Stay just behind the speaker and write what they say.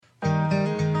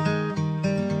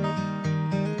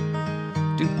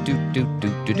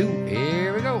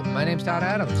Here we go. My name's Todd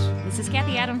Adams. This is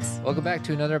Kathy Adams. Welcome back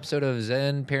to another episode of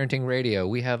Zen Parenting Radio.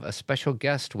 We have a special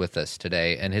guest with us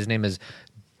today, and his name is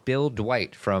Bill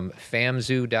Dwight from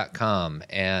famzoo.com.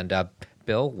 And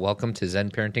Bill, welcome to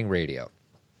Zen Parenting Radio.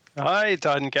 Hi,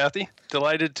 Todd and Kathy.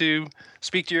 Delighted to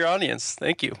speak to your audience.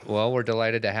 Thank you. Well, we're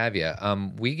delighted to have you.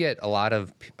 We get a lot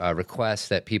of requests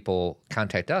that people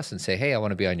contact us and say, hey, I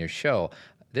want to be on your show.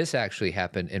 This actually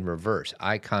happened in reverse.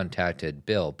 I contacted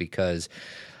Bill because,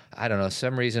 I don't know,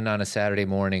 some reason on a Saturday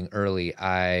morning early,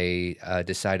 I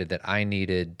decided that I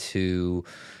needed to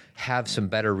have some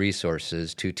better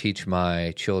resources to teach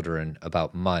my children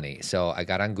about money. So I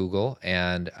got on Google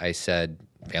and I said,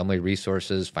 family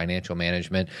resources, financial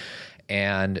management,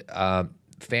 and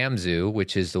FamZoo,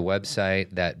 which is the website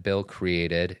that Bill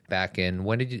created back in,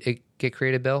 when did it get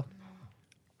created, Bill?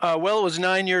 Well, it was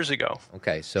 9 years ago.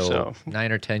 Okay, so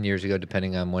 9 or 10 years ago,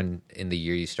 depending on when in the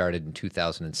year you started in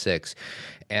 2006.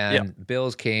 And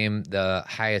Bill's came the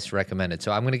highest recommended.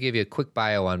 So I'm going to give you a quick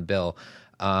bio on Bill.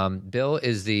 Bill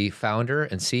is the founder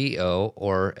and CEO,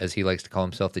 or as he likes to call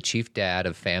himself, the chief dad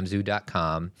of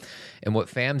famzoo.com. And what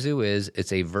FamZoo is,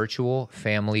 it's a virtual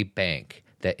family bank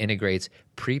that integrates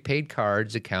prepaid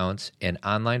cards, accounts, and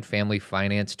online family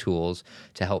finance tools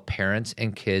to help parents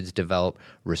and kids develop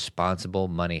responsible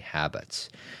money habits.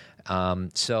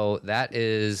 So that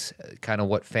is kind of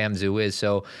what FamZoo is.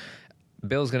 So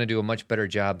Bill's going to do a much better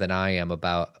job than I am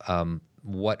about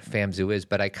what FamZoo is,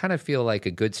 but I kind of feel like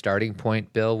a good starting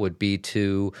point, Bill, would be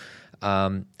to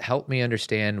help me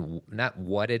understand not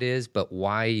what it is, but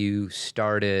why you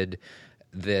started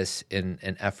this in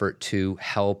an effort to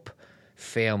help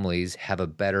families have a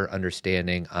better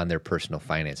understanding on their personal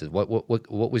finances. What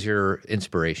was your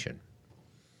inspiration?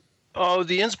 Oh,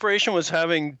 the inspiration was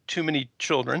having too many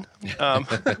children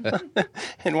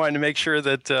and wanting to make sure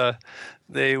that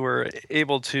they were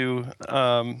able to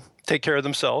take care of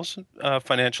themselves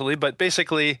financially. But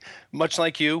basically, much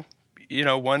like you,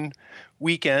 one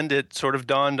weekend it sort of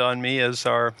dawned on me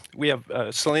we have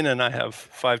Selena and I have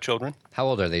 5 children. How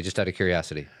old are they, just out of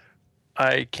curiosity?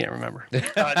 I can't remember.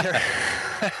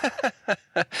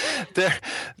 The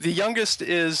youngest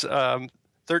is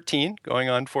 13, going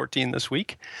on 14 this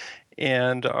week,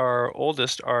 and our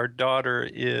oldest, our daughter,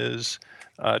 is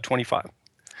 25.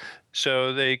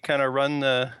 So they kind of run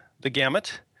the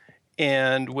gamut.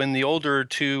 And when the older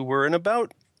two were in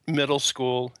about middle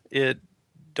school, it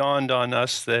dawned on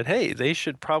us that, hey, they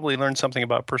should probably learn something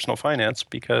about personal finance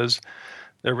because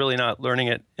they're really not learning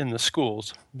it in the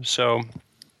schools. So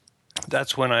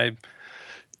that's when I,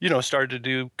 started to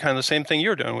do kind of the same thing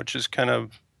you're doing, which is kind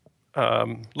of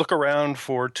look around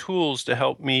for tools to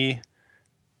help me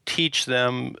teach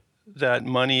them that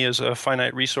money is a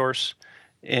finite resource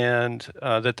and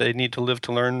that they need to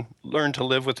learn to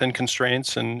live within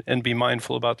constraints and be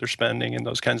mindful about their spending and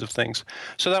those kinds of things.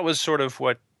 So that was sort of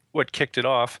what kicked it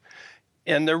off.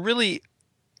 And there really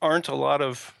aren't a lot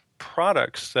of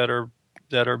products that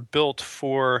are built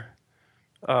for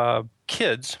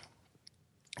kids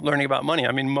learning about money.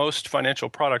 I mean, most financial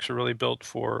products are really built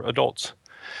for adults,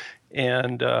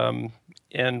 and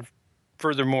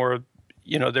furthermore,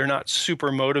 they're not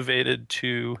super motivated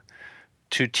to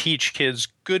teach kids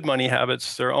good money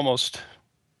habits. They're almost,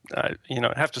 I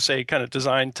have to say, kind of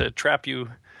designed to trap you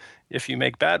if you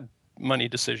make bad money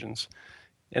decisions.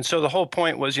 And so the whole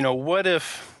point was, what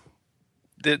if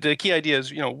the key idea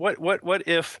is, what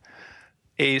if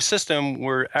a system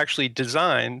were actually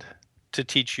designed to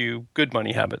teach you good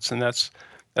money habits? And that's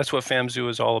what FamZoo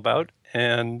is all about.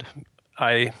 And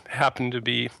I happen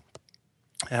to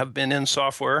have been in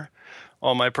software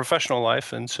all my professional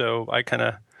life, and so I kind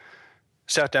of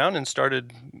sat down and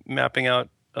started mapping out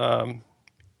a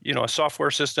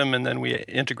software system, and then we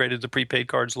integrated the prepaid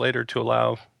cards later to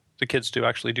allow the kids to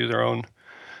actually do their own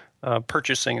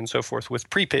purchasing and so forth with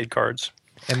prepaid cards.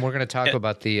 And we're going to talk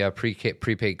about the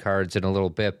prepaid cards in a little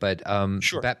bit, but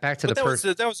sure. Back to that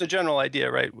was the general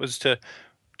idea, right? Was to,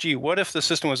 what if the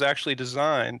system was actually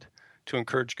designed to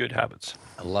encourage good habits?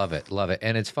 I love it.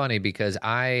 And it's funny because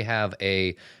I have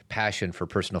a passion for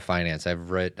personal finance.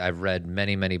 I've read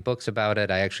many books about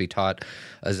it. I actually taught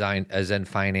a Zen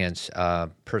Finance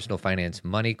personal finance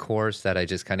money course that I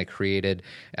just kind of created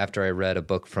after I read a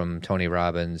book from Tony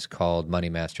Robbins called Money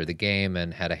Master the Game,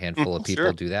 and had a handful of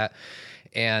people do that.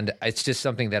 And it's just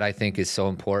something that I think is so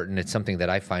important. It's something that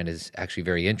I find is actually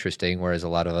very interesting, whereas a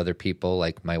lot of other people,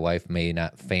 like my wife, may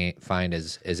not find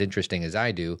as interesting as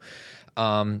I do.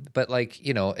 But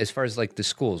as far as like the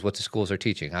schools, what the schools are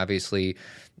teaching, obviously,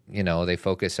 they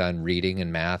focus on reading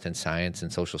and math and science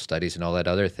and social studies and all that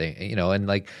other thing, and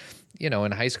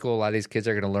in high school, a lot of these kids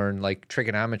are going to learn like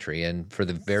trigonometry. And for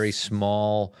the very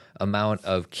small amount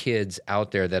of kids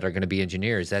out there that are going to be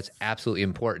engineers, that's absolutely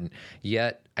important.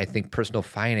 Yet, I think personal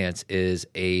finance is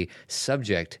a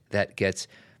subject that gets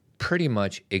pretty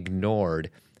much ignored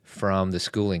from the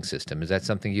schooling system. Is that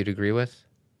something you'd agree with?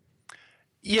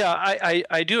 Yeah,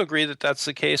 I do agree that that's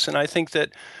the case. And I think that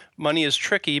money is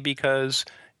tricky because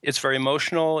it's very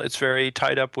emotional. It's very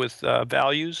tied up with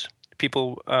values.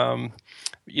 People,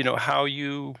 how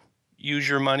you use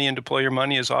your money and deploy your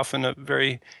money is often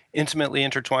very intimately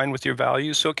intertwined with your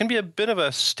values. So it can be a bit of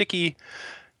a sticky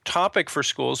topic for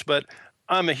schools, but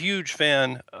I'm a huge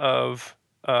fan of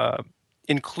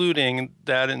including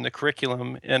that in the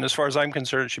curriculum. And as far as I'm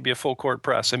concerned, it should be a full court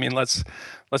press. I mean, let's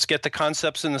get the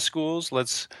concepts in the schools.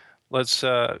 The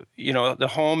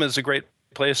home is a great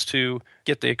place to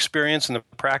get the experience and the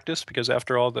practice, because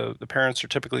after all, the parents are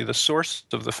typically the source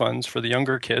of the funds for the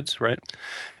younger kids, right?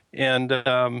 And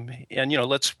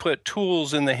let's put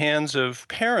tools in the hands of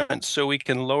parents so we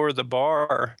can lower the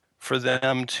bar for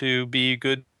them to be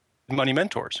good money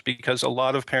mentors, because a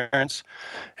lot of parents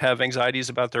have anxieties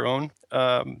about their own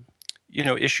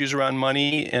issues around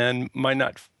money and might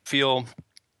not feel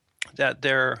that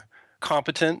they're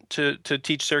competent to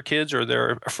teach their kids, or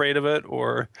they're afraid of it,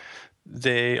 or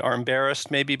they are embarrassed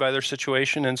maybe by their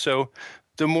situation. And so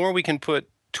the more we can put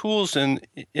tools in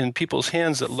people's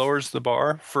hands that lowers the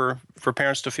bar for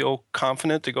parents to feel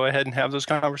confident to go ahead and have those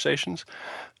conversations,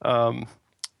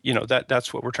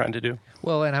 that's what we're trying to do.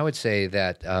 Well, and I would say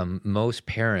that most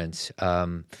parents,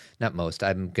 not most,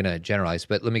 I'm going to generalize,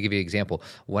 but let me give you an example.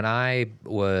 When I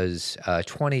was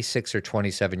 26 or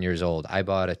 27 years old, I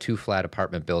bought a 2-flat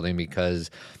apartment building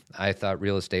because I thought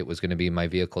real estate was going to be my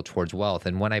vehicle towards wealth.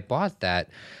 And when I bought that,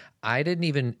 I didn't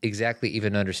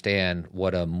even understand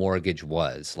what a mortgage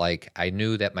was. Like, I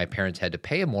knew that my parents had to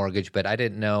pay a mortgage, but I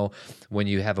didn't know, when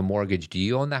you have a mortgage, do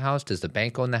you own the house? Does the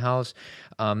bank own the house?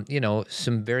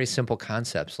 Some very simple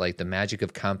concepts like the magic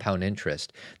of compound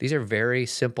interest. These are very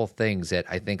simple things that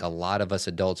I think a lot of us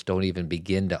adults don't even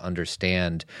begin to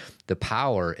understand the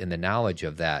power and the knowledge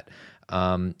of that.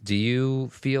 Do you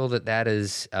feel that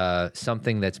is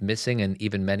something that's missing in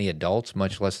even many adults,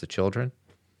 much less the children?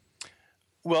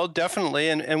 Well, definitely.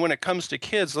 And when it comes to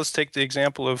kids, let's take the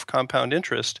example of compound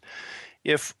interest.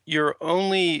 If your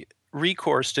only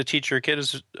recourse to teach your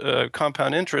kids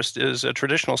compound interest is a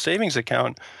traditional savings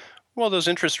account, well, those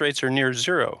interest rates are near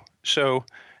zero. So,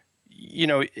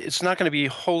 it's not going to be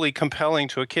wholly compelling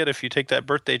to a kid if you take that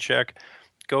birthday check,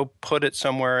 go put it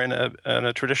somewhere in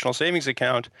a traditional savings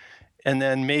account, and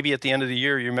then maybe at the end of the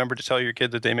year, you remember to tell your kid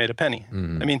that they made a penny.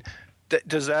 Mm-hmm. I mean,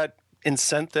 does that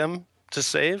incent them to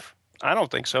save? I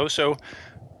don't think so. So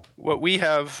what we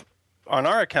have on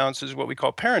our accounts is what we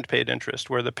call parent-paid interest,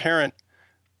 where the parent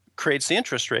creates the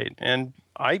interest rate. And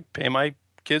I pay my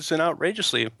kids an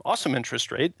outrageously awesome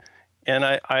interest rate, and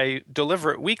I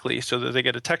deliver it weekly so that they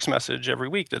get a text message every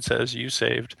week that says you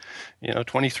saved,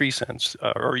 23 cents,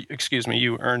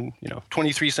 you earned,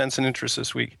 23 cents in interest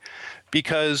this week,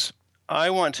 because I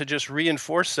want to just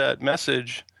reinforce that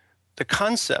message, the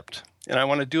concept. And I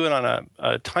want to do it on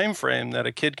a time frame that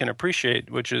a kid can appreciate,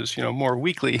 which is, more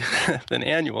weekly than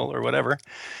annual or whatever.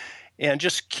 And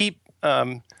just keep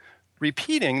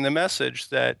repeating the message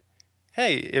that,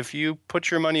 hey, if you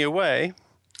put your money away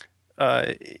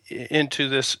into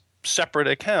this separate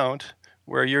account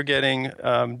where you're getting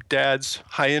dad's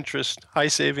high interest, high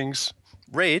savings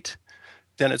rate,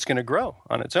 then it's going to grow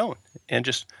on its own. And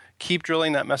just keep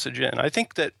drilling that message in. I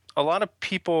think that a lot of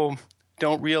people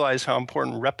don't realize how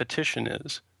important repetition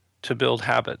is to build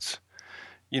habits.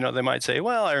 They might say,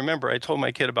 well, I remember I told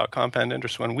my kid about compound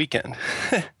interest one weekend.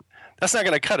 That's not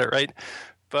going to cut it, right?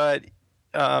 But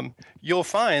you'll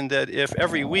find that if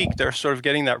every week they're sort of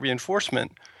getting that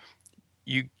reinforcement,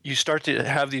 you start to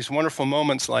have these wonderful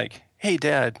moments like, hey,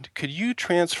 Dad, could you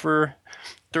transfer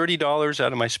 $30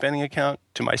 out of my spending account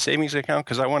to my savings account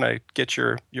because I want to get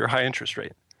your high interest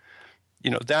rate.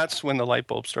 That's when the light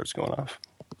bulb starts going off.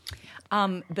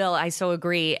 Bill, I so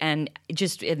agree. And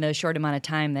just in the short amount of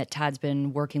time that Todd's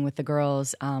been working with the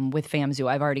girls with FAMZoo,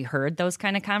 I've already heard those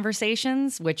kind of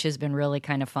conversations, which has been really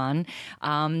kind of fun.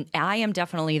 I am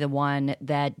definitely the one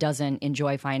that doesn't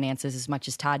enjoy finances as much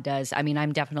as Todd does. I mean,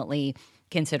 I'm definitely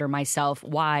consider myself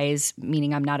wise,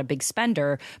 meaning I'm not a big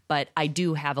spender, but I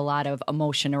do have a lot of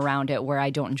emotion around it where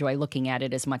I don't enjoy looking at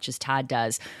it as much as Todd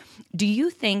does. Do you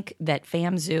think that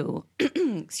FAMZoo,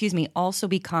 excuse me, also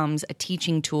becomes a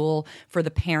teaching tool for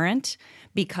the parent?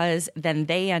 Because then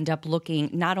they end up looking,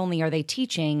 not only are they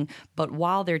teaching, but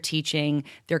while they're teaching,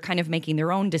 they're kind of making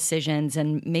their own decisions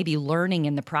and maybe learning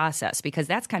in the process. Because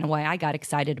that's kind of why I got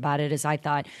excited about it, is I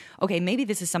thought, okay, maybe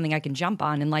this is something I can jump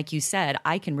on. And like you said,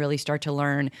 I can really start to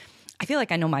learn. I feel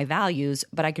like I know my values,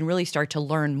 but I can really start to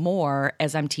learn more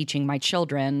as I'm teaching my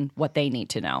children what they need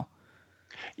to know.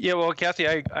 Yeah, well, Kathy,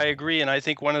 I agree. And I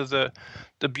think one of the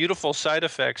beautiful side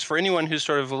effects for anyone who's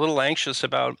sort of a little anxious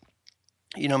about,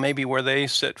 maybe where they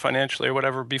sit financially or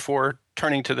whatever before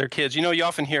turning to their kids. You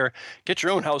often hear, get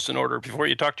your own house in order before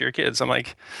you talk to your kids. I'm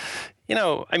like,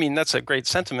 that's a great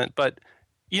sentiment. But,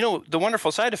 the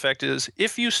wonderful side effect is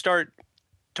if you start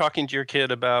talking to your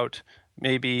kid about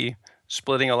maybe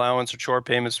splitting allowance or chore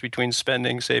payments between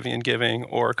spending, saving, and giving,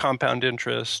 or compound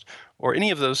interest, or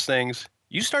any of those things,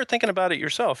 you start thinking about it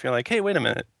yourself. You're like, hey, wait a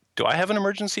minute. Do I have an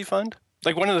emergency fund?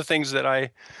 Like one of the things that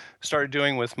I started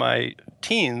doing with my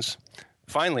teens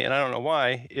finally, and I don't know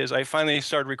why, is I finally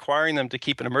started requiring them to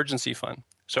keep an emergency fund.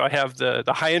 So I have the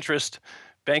high interest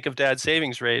Bank of Dad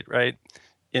savings rate, right,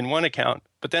 in one account,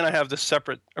 but then I have this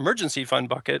separate emergency fund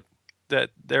bucket that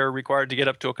they're required to get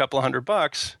up to a couple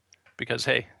 $100 because,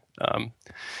 hey,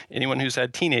 anyone who's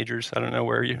had teenagers, I don't know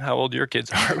how old your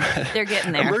kids are. They're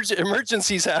getting there.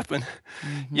 Emergencies happen,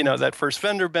 that first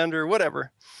fender bender,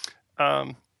 whatever.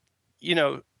 So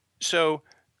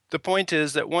the point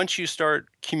is that once you start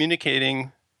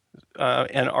communicating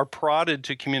and are prodded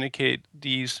to communicate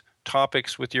these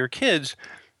topics with your kids,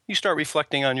 you start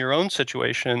reflecting on your own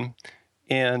situation.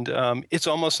 And it's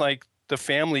almost like the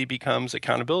family becomes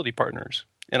accountability partners.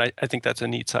 And I think that's a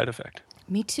neat side effect.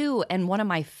 Me too. And one of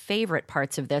my favorite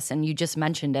parts of this, and you just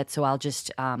mentioned it, so I'll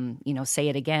just say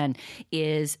it again,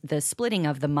 is the splitting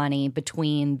of the money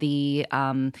between the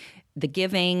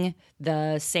giving,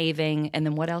 the saving, and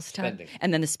then what else, Todd? Spending.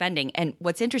 And then the spending. And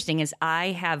what's interesting is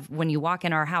when you walk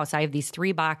in our house, I have these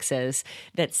 3 boxes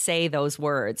that say those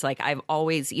words. Like I've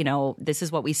always, this is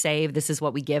what we save, this is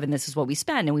what we give, and this is what we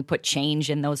spend. And we put change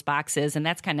in those boxes. And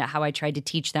that's kind of how I tried to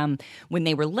teach them when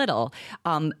they were little.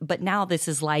 But now this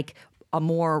is like a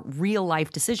more real life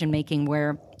decision making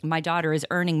where my daughter is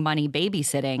earning money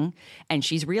babysitting and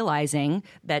she's realizing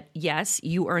that, yes,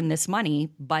 you earn this money,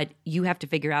 but you have to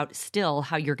figure out still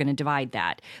how you're going to divide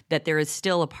that there is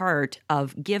still a part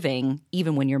of giving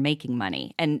even when you're making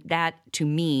money. And that to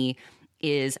me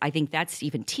is, I think that's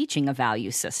even teaching a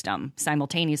value system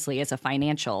simultaneously as a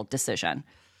financial decision.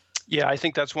 Yeah, I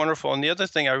think that's wonderful. And the other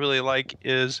thing I really like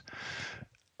is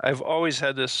I've always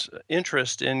had this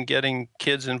interest in getting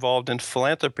kids involved in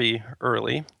philanthropy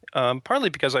early, partly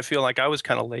because I feel like I was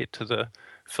kind of late to the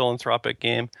philanthropic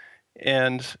game.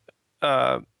 And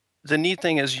the neat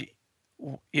thing is,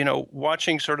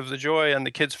 watching sort of the joy on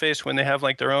the kids' face when they have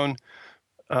like their own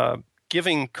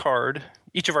giving card.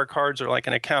 Each of our cards are like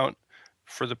an account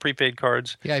for the prepaid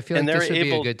cards. Yeah, I feel like this would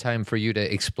be a good time for you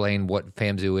to explain what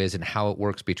FAMZoo is and how it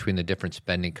works between the different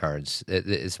spending cards.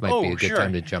 This might be a good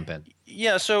time to jump in.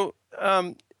 Yeah, so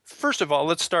first of all,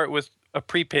 let's start with a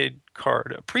prepaid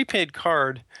card. A prepaid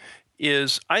card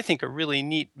is, I think, a really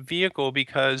neat vehicle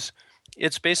because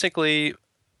it's basically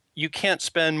you can't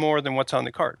spend more than what's on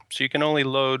the card. So you can only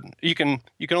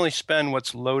only spend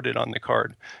what's loaded on the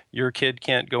card. Your kid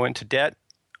can't go into debt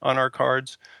on our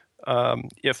cards.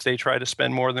 If they try to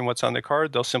spend more than what's on the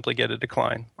card, they'll simply get a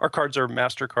decline. Our cards are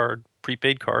MasterCard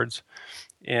prepaid cards,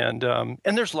 and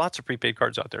there's lots of prepaid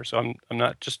cards out there. So I'm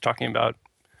not just talking about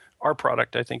our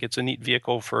product. I think it's a neat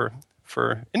vehicle for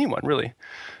anyone really.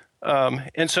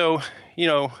 And so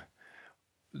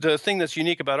the thing that's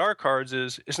unique about our cards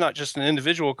is it's not just an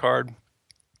individual card.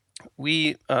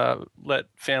 We let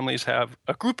families have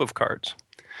a group of cards,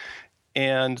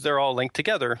 and they're all linked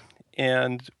together.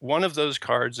 And one of those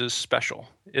cards is special.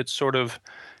 It's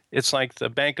like the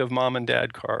Bank of Mom and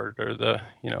Dad card, or the,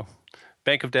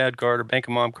 Bank of Dad card or Bank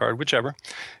of Mom card, whichever.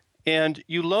 And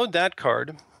you load that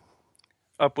card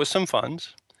up with some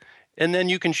funds, and then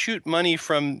you can shoot money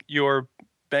from your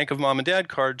Bank of Mom and Dad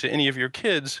card to any of your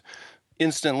kids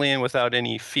instantly and without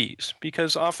any fees.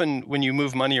 Because often when you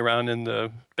move money around in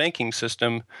the banking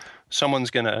system, someone's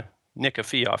going to nick a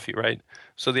fee off you, right?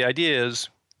 So the idea is,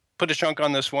 put a chunk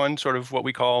on this one, sort of what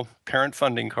we call parent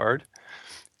funding card.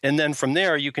 And then from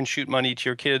there, you can shoot money to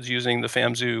your kids using the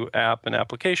FAMZoo app and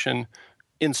application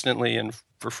instantly and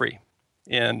for free.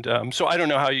 And so I don't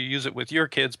know how you use it with your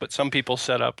kids, but some people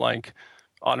set up like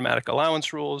automatic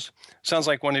allowance rules. Sounds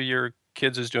like one of your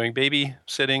kids is doing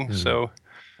babysitting. So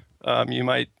you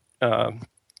might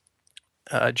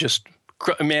just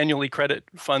manually credit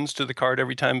funds to the card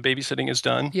every time babysitting is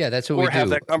done. Yeah, that's what or we have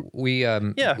do.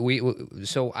 That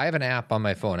So I have an app on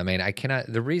my phone. I mean, I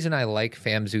cannot. The reason I like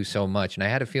FamZoo so much, and I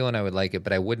had a feeling I would like it,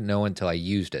 but I wouldn't know until I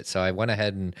used it. So I went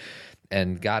ahead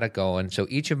and got it going. So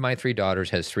each of my 3 daughters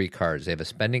has 3 cards. They have a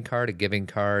spending card, a giving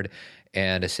card,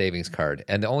 and a savings card.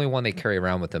 And the only one they carry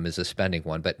around with them is a spending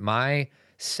one. But my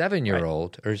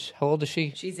 7-year-old, or how old is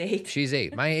she? She's 8. She's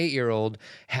 8. My 8-year-old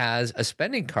has a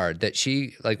spending card that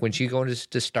she, like when she goes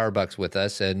to Starbucks with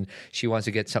us and she wants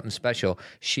to get something special,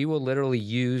 she will literally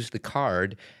use the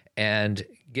card and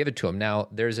give it to him. Now,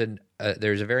 there's a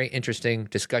very interesting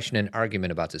discussion and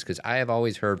argument about this, because I have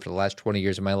always heard for the last 20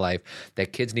 years of my life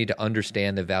that kids need to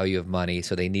understand the value of money,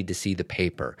 so they need to see the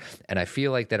paper. And I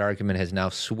feel like that argument has now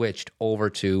switched over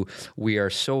to, we are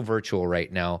so virtual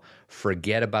right now,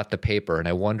 forget about the paper. And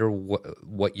I wonder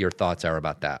what your thoughts are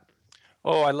about that.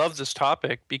 Oh, I love this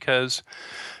topic because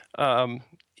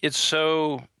it's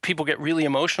so, people get really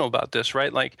emotional about this,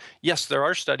 right? Like, yes, there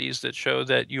are studies that show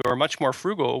that you are much more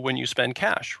frugal when you spend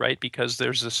cash, right? Because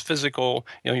there's this physical,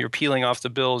 you're peeling off the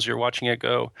bills, you're watching it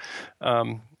go,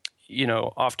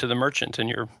 off to the merchant, and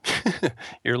you're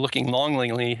you're looking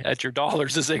longingly at your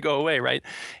dollars as they go away, right?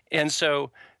 And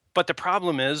so, but the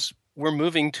problem is we're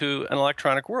moving to an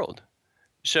electronic world.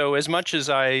 So as much as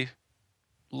I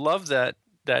love that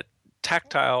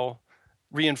tactile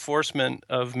reinforcement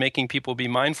of making people be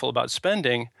mindful about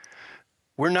spending,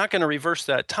 we're not going to reverse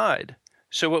that tide.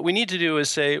 So what we need to do is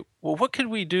say, well, what could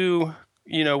we do,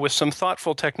 with some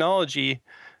thoughtful technology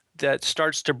that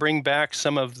starts to bring back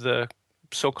some of the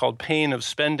so-called pain of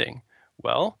spending?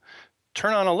 Well,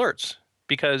 turn on alerts,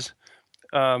 because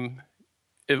with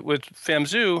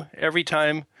FamZoo, every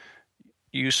time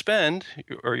you spend,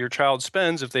 or your child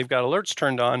spends, if they've got alerts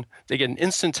turned on, they get an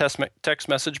instant text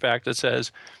message back that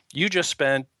says, you just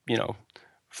spent,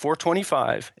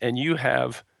 $4.25 and you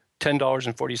have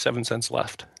 $10.47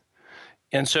 left.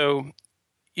 And so,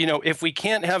 if we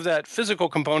can't have that physical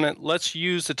component, let's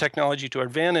use the technology to our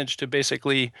advantage to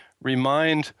basically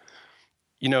remind,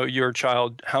 your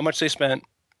child how much they spent,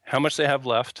 how much they have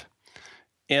left.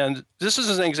 And this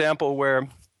is an example where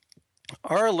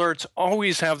our alerts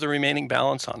always have the remaining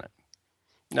balance on it.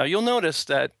 Now, you'll notice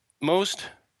that most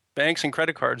banks and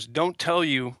credit cards don't tell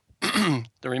you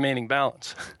the remaining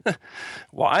balance.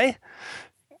 Why?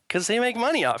 Because they make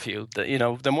money off you.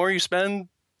 The more you spend,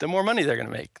 the more money they're going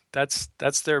to make. That's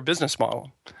their business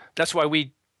model. That's why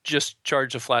we just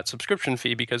charge a flat subscription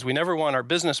fee, because we never want our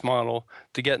business model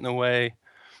to get in the way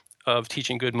of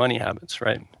teaching good money habits,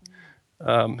 right?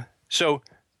 So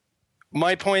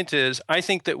my point is, I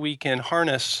think that we can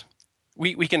harness,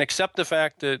 we can accept the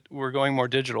fact that we're going more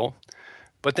digital,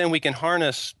 but then we can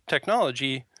harness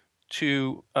technology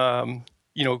to,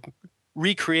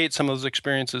 recreate some of those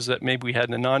experiences that maybe we had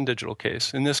in a non-digital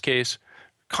case. In this case,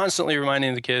 constantly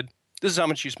reminding the kid, this is how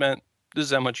much you spent, this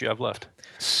is how much you have left.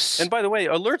 And by the way,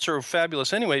 alerts are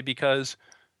fabulous anyway, because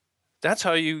that's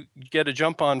how you get a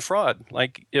jump on fraud.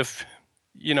 Like if,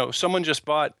 someone just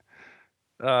bought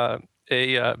a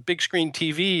big screen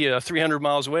TV 300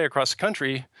 miles away across the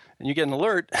country, and you get an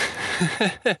alert,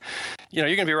 you're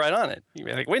going to be right on it.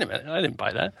 You're like, wait a minute, I didn't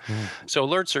buy that. Mm-hmm. So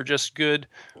alerts are just good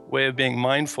way of being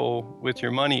mindful with your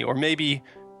money. Or maybe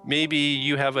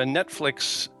you have a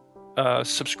Netflix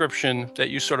subscription that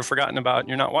you've sort of forgotten about and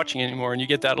you're not watching anymore, and you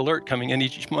get that alert coming in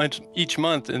each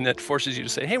month, and that forces you to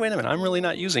say, hey, wait a minute, I'm really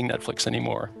not using Netflix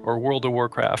anymore, or World of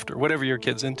Warcraft, or whatever your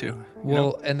kid's into.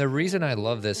 And the reason I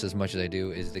love this as much as I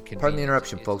do is the convenience. Pardon the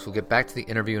interruption, folks. We'll get back to the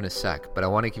interview in a sec, but I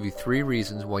want to give you 3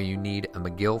 reasons why you need a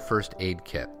McGill First Aid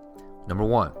Kit. Number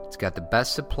 1, it's got the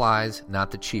best supplies,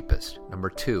 not the cheapest. Number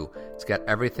 2, it's got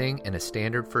everything in a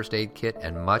standard first aid kit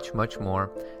and much, much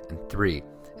more. And 3,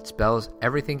 it spells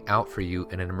everything out for you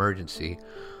in an emergency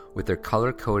with their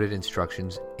color-coded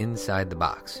instructions inside the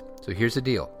box. So here's the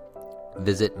deal.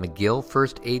 Visit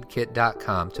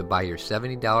McGillFirstAidKit.com to buy your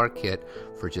 $70 kit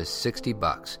for just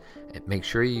 $60. And make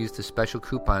sure you use the special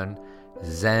coupon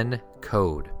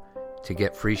ZENCODE to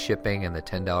get free shipping and the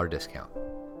 $10 discount.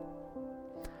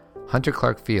 Hunter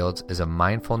Clark Fields is a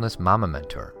mindfulness mama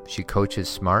mentor. She coaches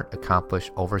smart,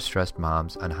 accomplished, overstressed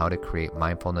moms on how to create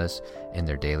mindfulness in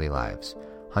their daily lives.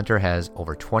 Hunter has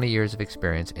over 20 years of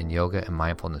experience in yoga and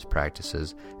mindfulness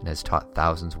practices and has taught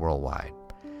thousands worldwide.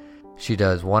 She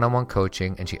does one-on-one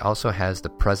coaching, and she also has the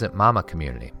Present Mama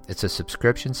community. It's a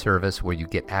subscription service where you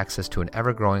get access to an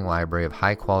ever-growing library of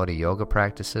high-quality yoga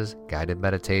practices, guided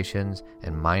meditations,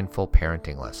 and mindful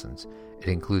parenting lessons. It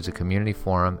includes a community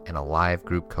forum and a live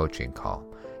group coaching call.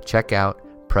 Check out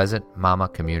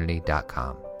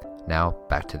presentmamacommunity.com. Now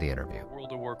back to the interview.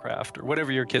 World of Warcraft or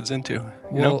whatever your kid's into.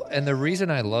 Well, and the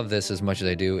reason I love this as much as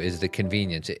I do is the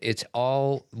convenience. It's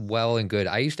all well and good.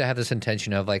 I used to have this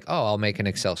intention of like, oh, I'll make an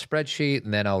Excel spreadsheet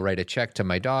and then I'll write a check to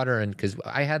my daughter. And because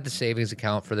I had the savings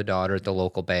account for the daughter at the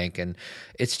local bank, and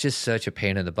it's just such a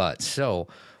pain in the butt. So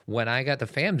when I got the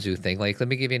FAMZoo thing, like, let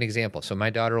me give you an example. So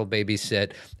my daughter will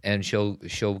babysit and she'll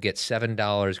get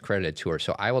 $7 credited to her.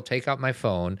 So I will take out my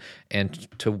phone, and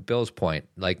to Bill's point,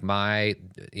 like my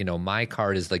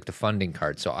card is like the funding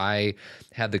card. So I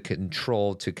have the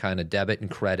control to kind of debit and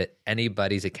credit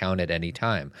anybody's account at any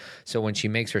time. So when she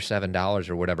makes her $7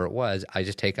 or whatever it was, I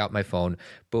just take out my phone,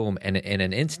 boom, and in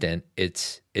an instant,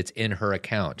 it's in her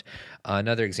account.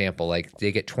 Another example, like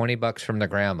they get $20 from their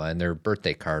grandma in their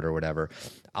birthday card or whatever.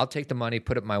 I'll take the money,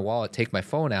 put it in my wallet, take my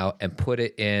phone out, and put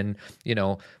it in,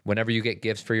 whenever you get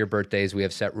gifts for your birthdays, we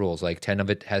have set rules. Like 10 of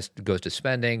it goes to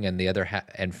spending, and the other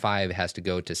and 5 has to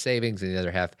go to savings, and the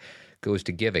other half goes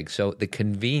to giving. So the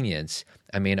convenience,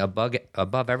 I mean,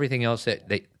 above everything else that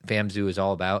FAMZoo is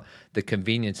all about, the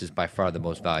convenience is by far the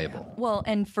most valuable. Well,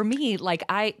 and for me, like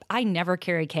I never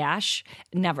carry cash,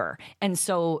 never. And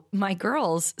so my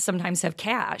girls sometimes have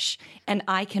cash, and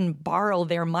I can borrow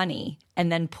their money and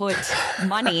then put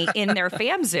money in their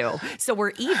FAMZoo. So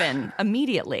we're even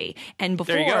immediately. And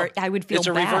before, I would feel bad. It's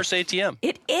a reverse ATM.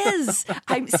 It is.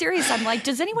 I'm serious. I'm like,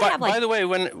 does anyone have like... By the way,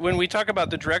 when we talk about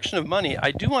the direction of money,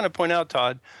 I do want to point out,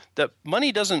 Todd, that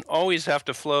money doesn't always have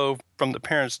to flow from the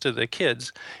parents to the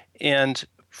kids. And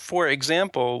for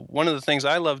example, one of the things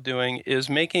I love doing is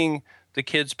making the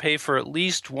kids pay for at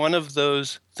least one of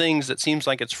those things that seems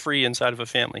like it's free inside of a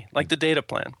family, like the data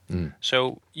plan.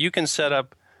 So you can set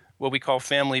up what we call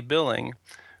family billing,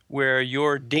 where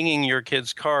you're dinging your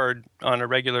kid's card on a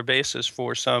regular basis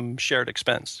for some shared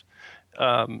expense.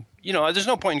 There's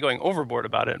no point in going overboard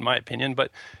about it, in my opinion, but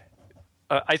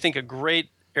I think a great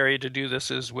area to do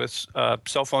this is with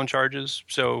cell phone charges.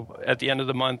 So at the end of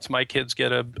the month, my kids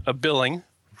get a billing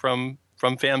from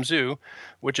FAMZoo,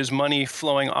 which is money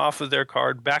flowing off of their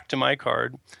card back to my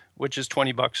card, which is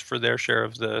 $20 for their share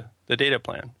of the data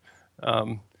plan.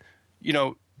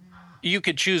 You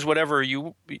could choose whatever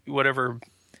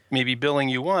maybe billing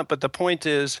you want, but the point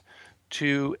is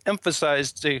to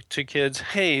emphasize to kids,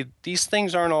 hey, these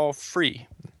things aren't all free.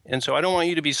 And so I don't want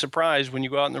you to be surprised when you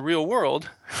go out in the real world,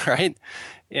 right?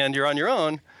 And you're on your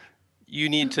own. You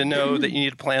need to know that you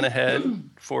need to plan ahead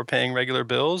for paying regular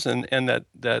bills, and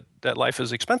that life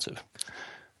is expensive.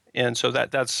 And so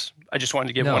that's I just wanted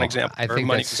to give one example where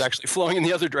money is actually flowing in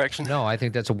the other direction. No, I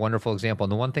think that's a wonderful example.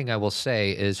 And the one thing I will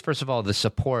say is, first of all, the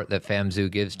support that FAMZoo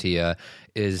gives to you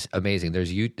is amazing. I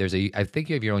think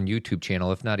you have your own YouTube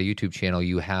channel. If not a YouTube channel,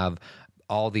 you have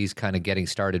all these kind of getting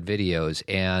started videos.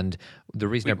 And the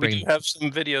reason we do have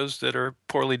some videos that are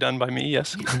poorly done by me,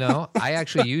 yes. No, I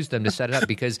actually use them to set it up,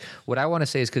 because what I want to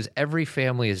say is, because every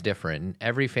family is different. And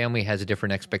every family has a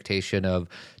different expectation of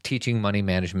teaching money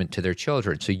management to their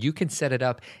children. So you can set it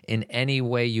up in any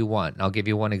way you want. And I'll give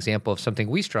you one example of something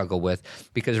we struggle with,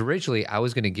 because originally I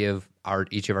was going to give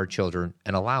each of our children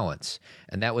an allowance.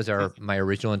 And that was my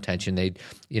original intention.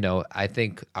 I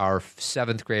think our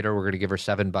 7th grader, we're going to give her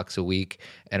 $7 a week,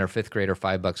 and our 5th grader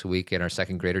 $5 a week, and our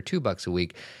 2nd grader $2 a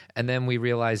week. And then we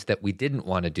realized that we didn't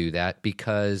want to do that,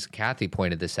 because Kathy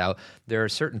pointed this out. There are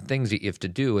certain things that you have to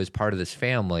do as part of this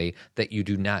family that you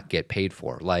do not get paid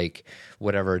for, like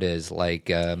whatever it is, when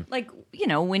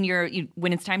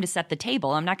it's time to set the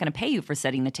table, I'm not going to pay you for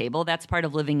setting the table. That's part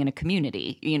of living in a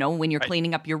community. When you're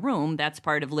cleaning up your room, that's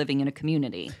part of living in a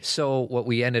community. So what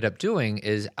we ended up doing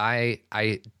is I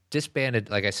disbanded,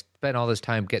 like I spent all this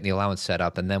time getting the allowance set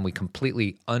up, and then we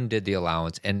completely undid the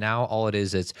allowance. And now all it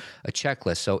is a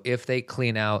checklist. So if they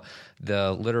clean out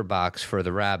the litter box for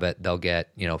the rabbit, they'll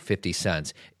get, 50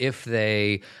 cents. If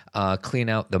they clean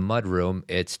out the mud room,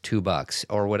 it's $2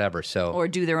 or whatever. Or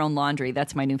do their own laundry.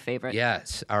 That's my new favorite.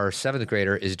 Yes. Our 7th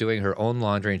grader is doing her own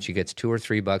laundry, and she gets $2 or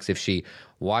 $3 if she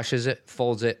washes it,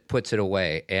 folds it, puts it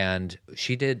away. And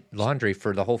she did laundry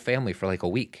for the whole family for like a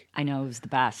week. I know, it was the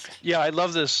best. Yeah, I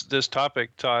love this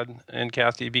topic, Todd and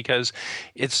Kathy, because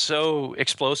it's so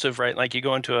explosive, right? Like you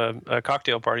go into a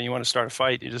cocktail party and you want to start a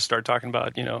fight, you just start talking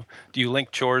about, do you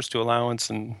link chores to allowance,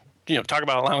 and, talk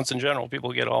about allowance in general.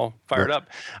 People get all fired up.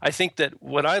 I think that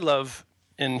what I love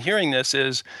in hearing this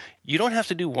is you don't have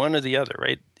to do one or the other,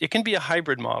 right? It can be a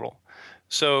hybrid model.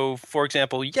 So, for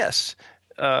example, yes,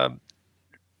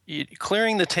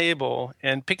 clearing the table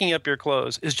and picking up your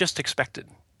clothes is just expected.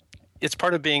 It's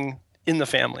part of being in the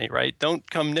family, right? Don't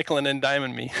come nickel and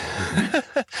diming me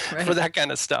for that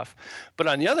kind of stuff. But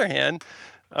on the other hand,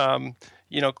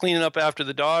 cleaning up after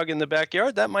the dog in the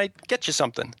backyard, that might get you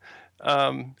something.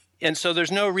 And so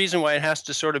there's no reason why it has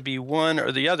to sort of be one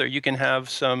or the other. You can have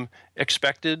some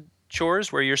expected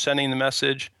chores where you're sending the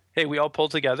message, hey, we all pull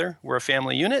together. We're a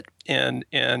family unit, and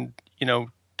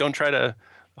don't try to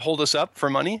hold us up for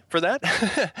money for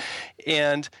that.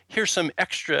 And here's some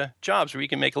extra jobs where you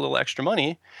can make a little extra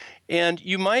money. And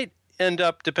you might end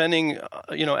up, depending,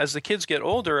 as the kids get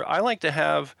older, I like to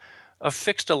have a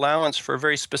fixed allowance for a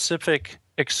very specific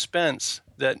expense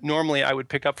that normally I would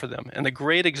pick up for them. And the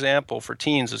great example for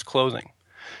teens is clothing.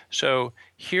 So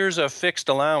here's a fixed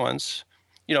allowance.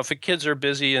 If the kids are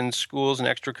busy in schools and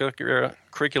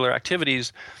extracurricular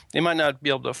activities, they might not be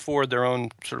able to afford their own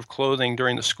sort of clothing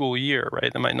during the school year,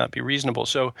 right? That might not be reasonable.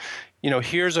 So,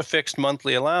 here's a fixed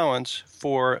monthly allowance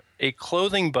for a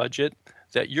clothing budget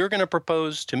that you're going to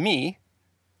propose to me,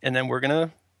 and then we're going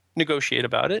to negotiate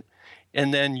about it,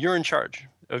 and then you're in charge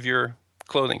of your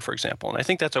clothing, for example. And I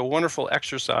think that's a wonderful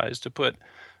exercise to put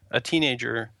a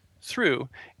teenager through.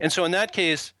 And so in that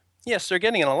case, yes, they're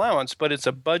getting an allowance, but it's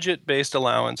a budget-based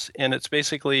allowance, and it's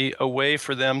basically a way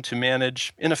for them to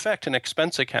manage, in effect, an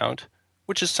expense account,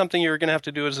 which is something you're going to have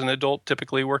to do as an adult,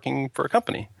 typically working for a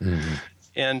company. Mm-hmm.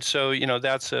 And so,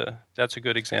 that's a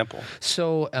good example.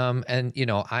 So,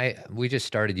 we just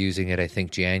started using it, I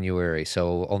think, January,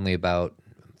 so only about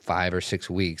 5 or 6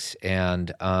 weeks,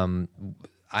 and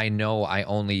I know I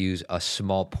only use a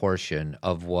small portion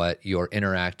of what your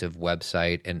interactive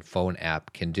website and phone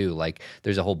app can do. Like,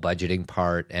 there's a whole budgeting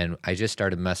part, and I just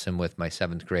started messing with my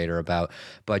 7th grader about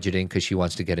budgeting because she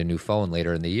wants to get a new phone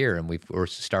later in the year, and we're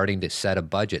starting to set a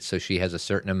budget so she has a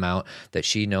certain amount that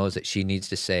she knows that she needs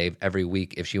to save every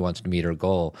week if she wants to meet her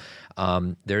goal.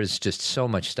 There's just so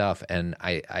much stuff, and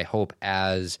I hope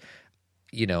as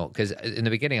because in the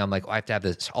beginning I'm like, I have to have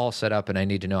this all set up and I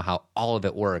need to know how all of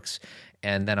it works.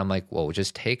 And then I'm like, well,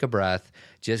 just take a breath,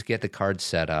 just get the cards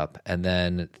set up, and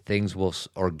then things will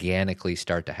organically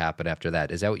start to happen after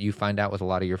that. Is that what you find out with a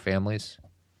lot of your families?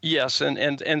 Yes,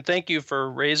 and thank you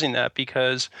for raising that,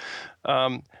 because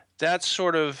that's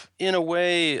sort of, in a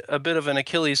way, a bit of an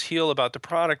Achilles heel about the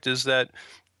product is that,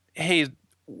 hey,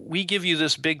 we give you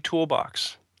this big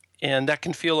toolbox, and that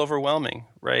can feel overwhelming,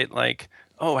 right? Like,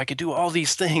 oh, I could do all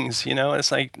these things, and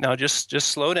it's like, no, just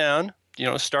slow down,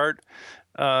 start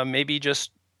maybe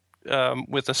just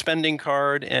with a spending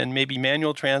card and maybe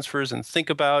manual transfers, and think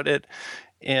about it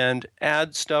and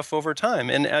add stuff over time.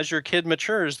 And as your kid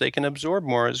matures, they can absorb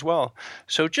more as well.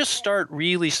 So just start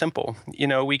really simple.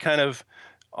 We kind of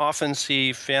often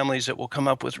see families that will come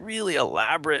up with really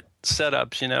elaborate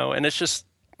setups, and it's just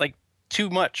like too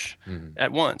much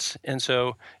at once. And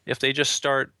so if they just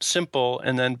start simple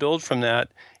and then build from that,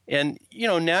 and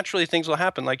naturally things will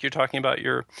happen. Like you're talking about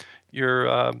your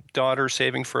daughter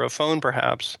saving for a phone,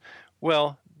 perhaps.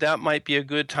 Well, that might be a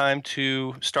good time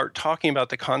to start talking about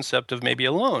the concept of maybe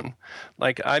a loan.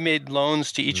 Like, I made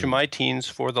loans to each of my teens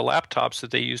for the laptops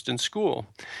that they used in school.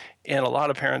 And a lot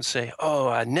of parents say, oh,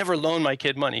 I never loan my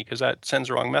kid money because that sends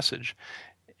the wrong message.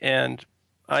 And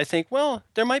I think, well,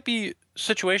 there might be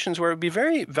situations where it would be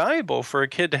very valuable for a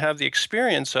kid to have the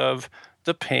experience of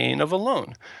the pain of a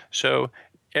loan. So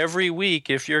every week,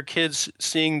 if your kid's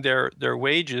seeing their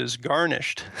wages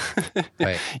garnished,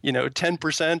 right,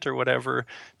 10% or whatever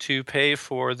to pay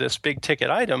for this big ticket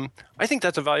item, I think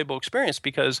that's a valuable experience,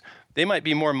 because they might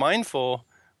be more mindful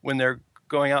when they're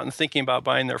going out and thinking about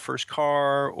buying their first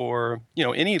car or,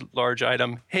 any large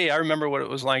item. Hey, I remember what it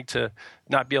was like to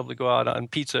not be able to go out on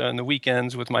pizza on the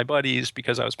weekends with my buddies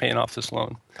because I was paying off this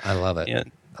loan. I love it.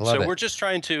 And I love it. We're just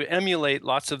trying to emulate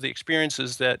lots of the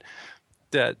experiences that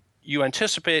you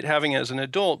anticipate having as an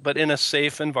adult, but in a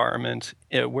safe environment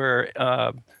where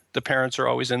the parents are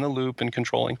always in the loop and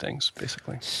controlling things,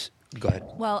 basically. Go ahead.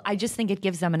 Well, I just think it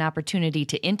gives them an opportunity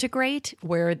to integrate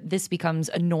where this becomes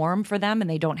a norm for them and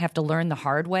they don't have to learn the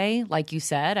hard way, like you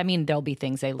said. I mean, there'll be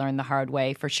things they learn the hard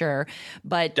way for sure.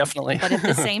 But definitely. But at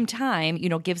the same time,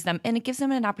 gives them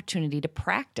an opportunity to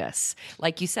practice.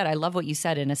 Like you said, I love what you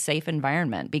said, in a safe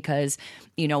environment, because,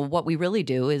 what we really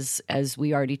do is, as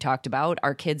we already talked about,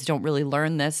 our kids don't really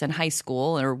learn this in high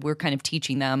school, or we're kind of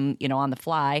teaching them, on the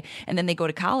fly. And then they go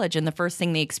to college, and the first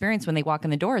thing they experience when they walk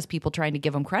in the door is people trying to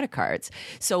give them credit cards.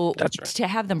 So That's right. To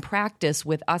have them practice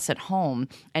with us at home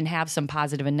and have some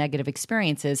positive and negative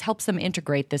experiences helps them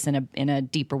integrate this in a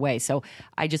deeper way. So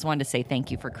I just wanted to say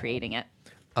thank you for creating it.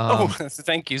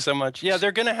 Thank you so much. Yeah,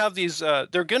 they're going to have these.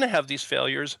 They're going to have these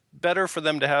failures. Better for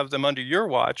them to have them under your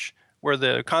watch, where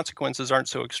the consequences aren't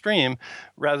so extreme,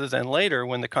 rather than later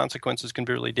when the consequences can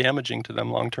be really damaging to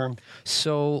them long term.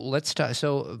 So let's talk.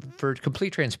 So for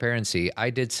complete transparency, I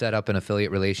did set up an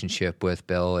affiliate relationship with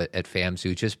Bill at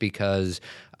FAMZoo just because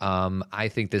I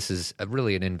think this is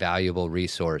really an invaluable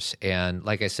resource. And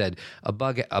like I said,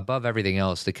 above everything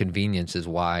else, the convenience is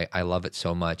why I love it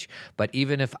so much. But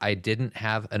even if I didn't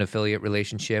have an affiliate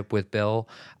relationship with Bill,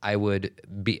 I would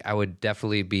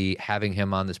definitely be having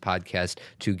him on this podcast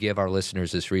to give our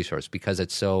listeners this resource because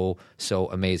it's so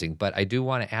amazing. But I do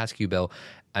want to ask you, Bill,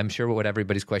 I'm sure what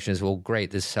everybody's question is, well,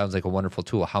 great, this sounds like a wonderful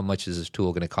tool. How much is this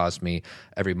tool going to cost me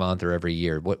every month or every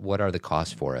year? What are the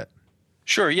costs for it?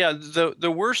 Sure. Yeah.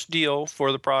 The worst deal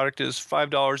for the product is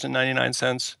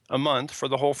 $5.99 a month for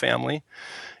the whole family.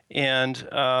 And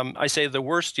I say the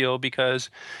worst deal because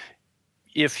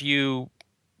if you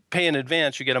pay in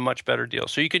advance, you get a much better deal.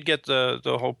 So you could get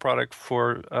the whole product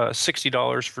for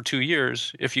 $60 for 2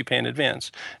 years if you pay in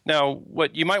advance. Now,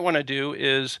 what you might want to do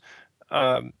is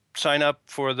sign up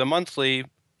for the monthly,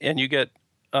 and you get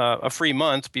a free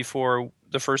month before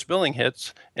the first billing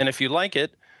hits. And if you like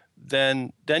it,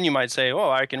 then you might say,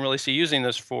 oh, I can really see using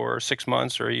this for 6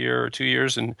 months or a year or 2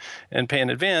 years and pay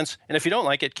in advance. And if you don't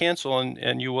like it, cancel,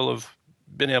 and you will have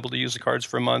been able to use the cards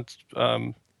for a month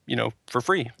for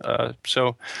free.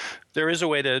 So there is a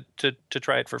way to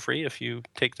try it for free if you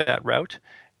take that route.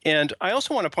 And I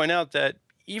also want to point out that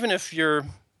even if you're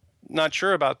not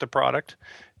sure about the product,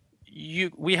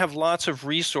 we have lots of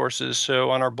resources. So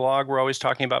on our blog, we're always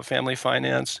talking about family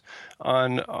finance.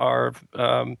 On our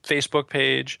Facebook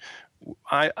page,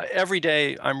 every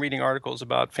day I'm reading articles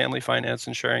about family finance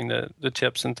and sharing the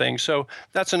tips and things. So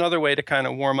that's another way to kind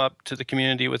of warm up to the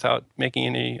community without making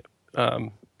any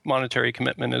monetary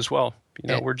commitment as well.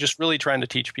 We're just really trying to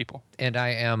teach people. And I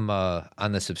am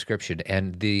on the subscription,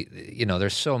 and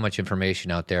there's so much information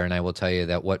out there, and I will tell you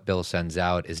that what Bill sends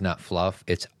out is not fluff.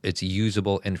 It's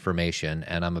usable information,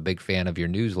 and I'm a big fan of your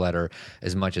newsletter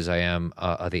as much as I am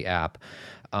of the app.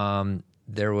 Thank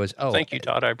you,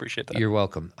 Todd. I appreciate that. You're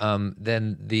welcome.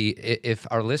 Then if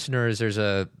our listeners,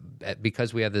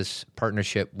 because we have this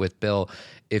partnership with Bill,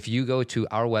 if you go to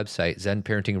our website,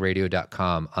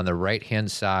 zenparentingradio.com, on the right-hand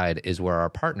side is where our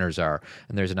partners are,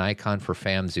 and there's an icon for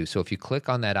FAMZoo. So if you click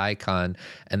on that icon,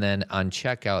 and then on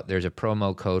checkout, there's a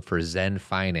promo code for Zen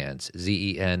Finance,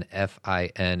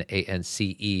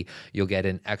 ZenFinance, you'll get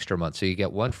an extra month. So you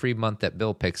get one free month that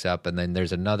Bill picks up, and then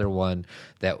there's another one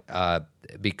that,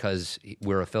 because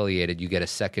we're affiliated, you get a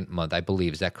second month, I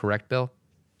believe. Is that correct, Bill?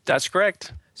 That's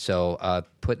correct. So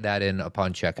put that in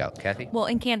upon checkout. Kathy? Well,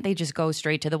 and can't they just go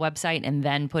straight to the website and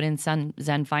then put in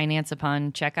Zen Finance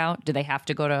upon checkout? Do they have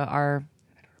to go to our...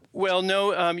 Well,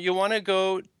 no. You want to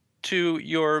go to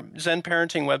your Zen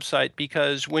Parenting website,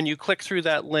 because when you click through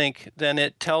that link, then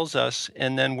it tells us,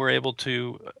 and then we're able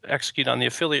to execute on the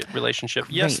affiliate relationship.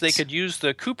 Great. Yes, they could use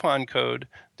the coupon code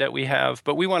that we have,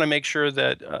 but we want to make sure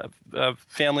that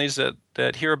families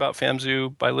that hear about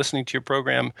FAMZoo by listening to your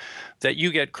program, that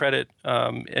you get credit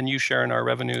and you share in our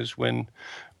revenues when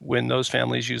those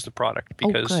families use the product,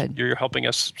 because you're helping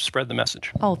us spread the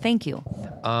message. Oh, thank you.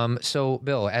 So,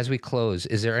 Bill, as we close,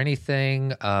 is there any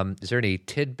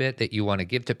tidbit that you want to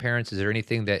give to parents? Is there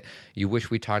anything that you wish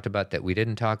we talked about that we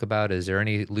didn't talk about? Is there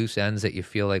any loose ends that you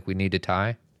feel like we need to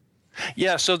tie?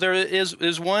 Yeah, so there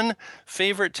is one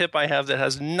favorite tip I have that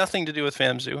has nothing to do with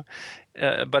FAMZoo,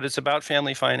 but it's about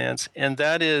family finance, and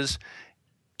that is,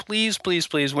 please, please,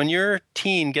 please, when your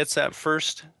teen gets that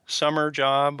first summer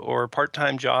job or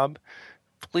part-time job,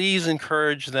 please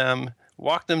encourage them,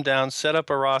 walk them down, set up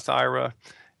a Roth IRA,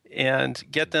 and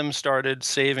get them started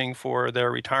saving for their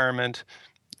retirement.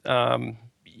 I've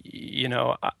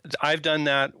done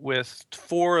that with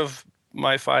 4 of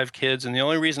my 5 kids, and the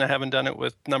only reason I haven't done it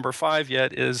with number 5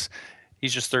 yet is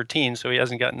he's just 13, so he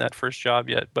hasn't gotten that first job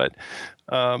yet. But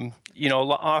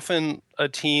often a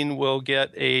teen will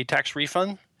get a tax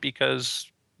refund because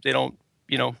they don't,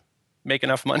 make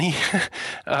enough money,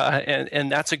 and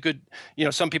that's a good.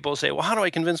 Some people say, well, how do I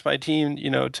convince my teen,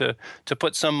 to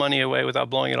put some money away without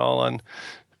blowing it all on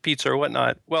pizza or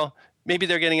whatnot? Well, maybe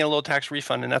they're getting a little tax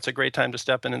refund, and that's a great time to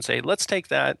step in and say, let's take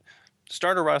that.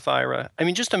 Start a Roth IRA. I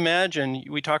mean, just imagine,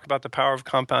 we talk about the power of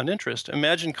compound interest.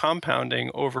 Imagine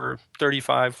compounding over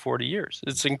 35, 40 years.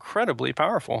 It's incredibly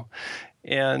powerful.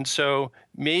 And so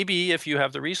maybe if you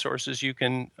have the resources, you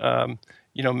can,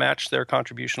 match their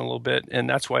contribution a little bit. And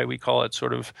that's why we call it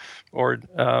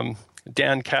Dan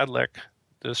Cadlick,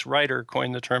 this writer,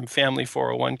 coined the term family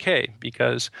 401k,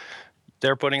 because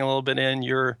they're putting a little bit in,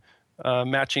 you're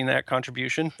matching that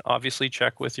contribution. Obviously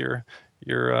check with your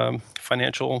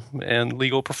financial and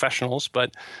legal professionals,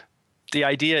 but the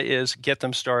idea is get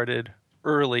them started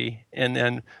early, and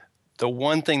then the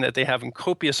one thing that they have in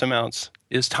copious amounts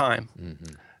is time.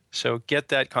 Mm-hmm. So get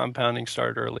that compounding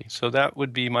started early. So that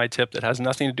would be my tip that has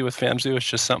nothing to do with FAMZoo. It's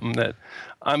just something that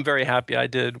I'm very happy I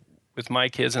did with my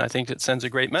kids, and I think it sends a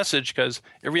great message because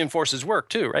it reinforces work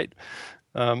too, right?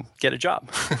 Get a job.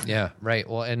 Yeah, right.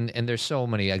 Well, and there's so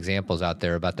many examples out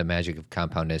there about the magic of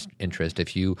compound interest.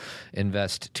 If you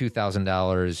invest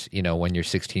 $2,000, when you're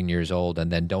 16 years old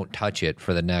and then don't touch it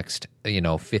for the next,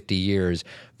 50 years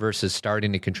versus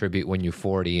starting to contribute when you're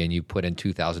 40 and you put in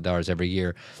 $2,000 every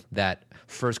year, that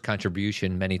first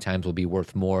contribution many times will be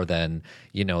worth more than,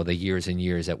 the years and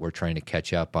years that we're trying to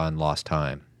catch up on lost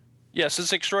time. Yes,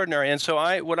 it's extraordinary. And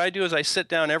so what I do is I sit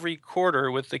down every quarter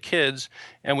with the kids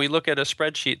and we look at a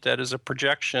spreadsheet that is a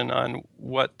projection on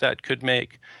what that could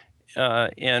make.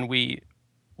 And I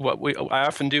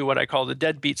often do what I call the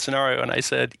deadbeat scenario. And I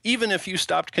said, even if you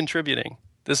stopped contributing,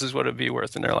 this is what it'd be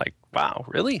worth. And they're like, wow,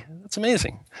 really? That's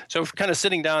amazing. So kind of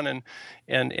sitting down and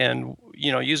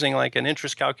using like an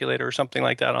interest calculator or something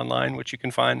like that online, which you can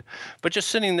find, but just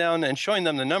sitting down and showing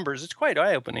them the numbers, it's quite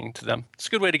eye-opening to them. It's a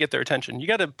good way to get their attention. You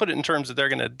got to put it in terms that they're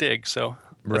going to dig. So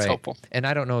that's helpful. And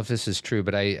I don't know if this is true,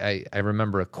 but I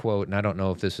remember a quote, and I don't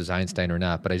know if this was Einstein or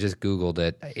not, but I just Googled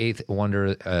it. Eighth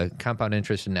wonder, compound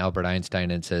interest in Albert Einstein,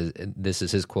 and it says, this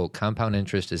is his quote, compound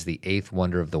interest is the eighth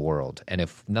wonder of the world. And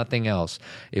if nothing else,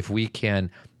 if we can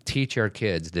teach our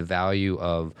kids the value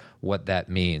of what that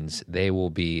means, they will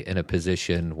be in a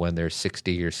position when they're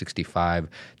 60 or 65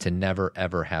 to never,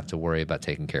 ever have to worry about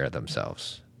taking care of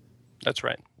themselves. That's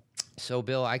right. So,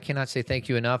 Bill, I cannot say thank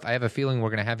you enough. I have a feeling we're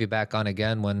going to have you back on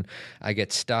again when I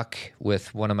get stuck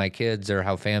with one of my kids or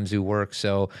how FAMZoo works.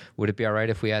 So would it be all right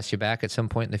if we asked you back at some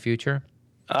point in the future?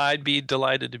 I'd be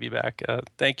delighted to be back.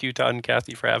 Thank you, Todd and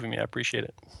Kathy, for having me. I appreciate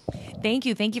it. Thank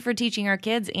you. Thank you for teaching our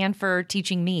kids and for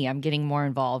teaching me. I'm getting more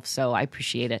involved, so I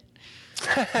appreciate it.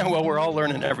 Well, we're all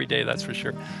learning every day, that's for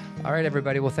sure. All right,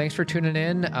 everybody. Well, thanks for tuning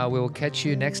in. We will catch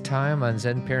you next time on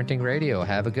Zen Parenting Radio.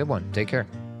 Have a good one. Take care.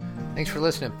 Thanks for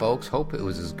listening, folks. Hope it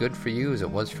was as good for you as it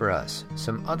was for us.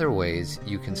 Some other ways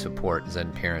you can support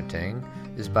Zen Parenting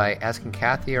is by asking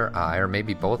Kathy or I, or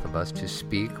maybe both of us, to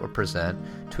speak or present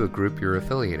to a group you're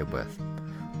affiliated with.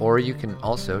 Or you can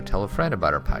also tell a friend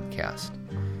about our podcast.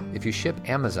 If you ship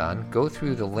Amazon, go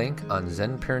through the link on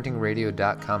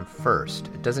zenparentingradio.com first.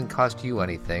 It doesn't cost you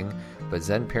anything, but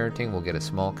Zen Parenting will get a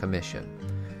small commission.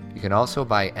 You can also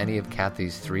buy any of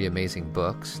Kathy's 3 amazing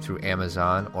books through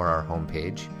Amazon or our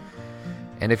homepage.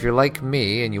 And if you're like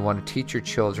me and you want to teach your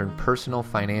children personal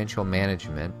financial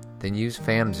management, then use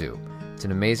FAMZoo. It's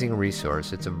an amazing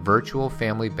resource. It's a virtual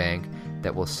family bank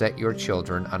that will set your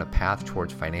children on a path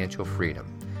towards financial freedom.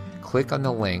 Click on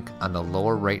the link on the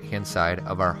lower right-hand side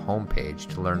of our homepage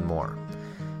to learn more.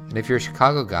 And if you're a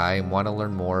Chicago guy and want to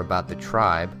learn more about the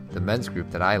Tribe, the men's group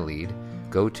that I lead,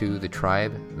 go to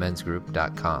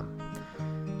thetribemensgroup.com.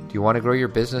 Do you want to grow your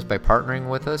business by partnering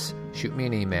with us? Shoot me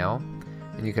an email.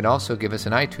 And you can also give us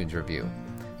an iTunes review.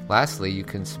 Lastly, you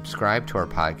can subscribe to our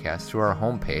podcast through our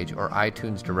homepage or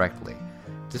iTunes directly.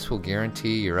 This will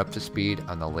guarantee you're up to speed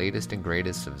on the latest and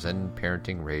greatest of Zen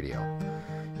Parenting Radio.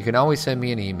 You can always send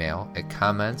me an email at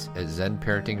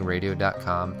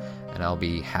comments@zenparentingradio.com, and I'll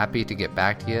be happy to get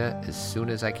back to you as soon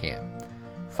as I can.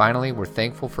 Finally, we're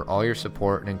thankful for all your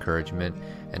support and encouragement,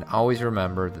 and always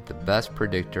remember that the best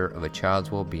predictor of a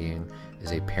child's well-being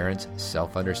is a parent's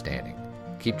self-understanding.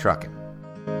 Keep trucking.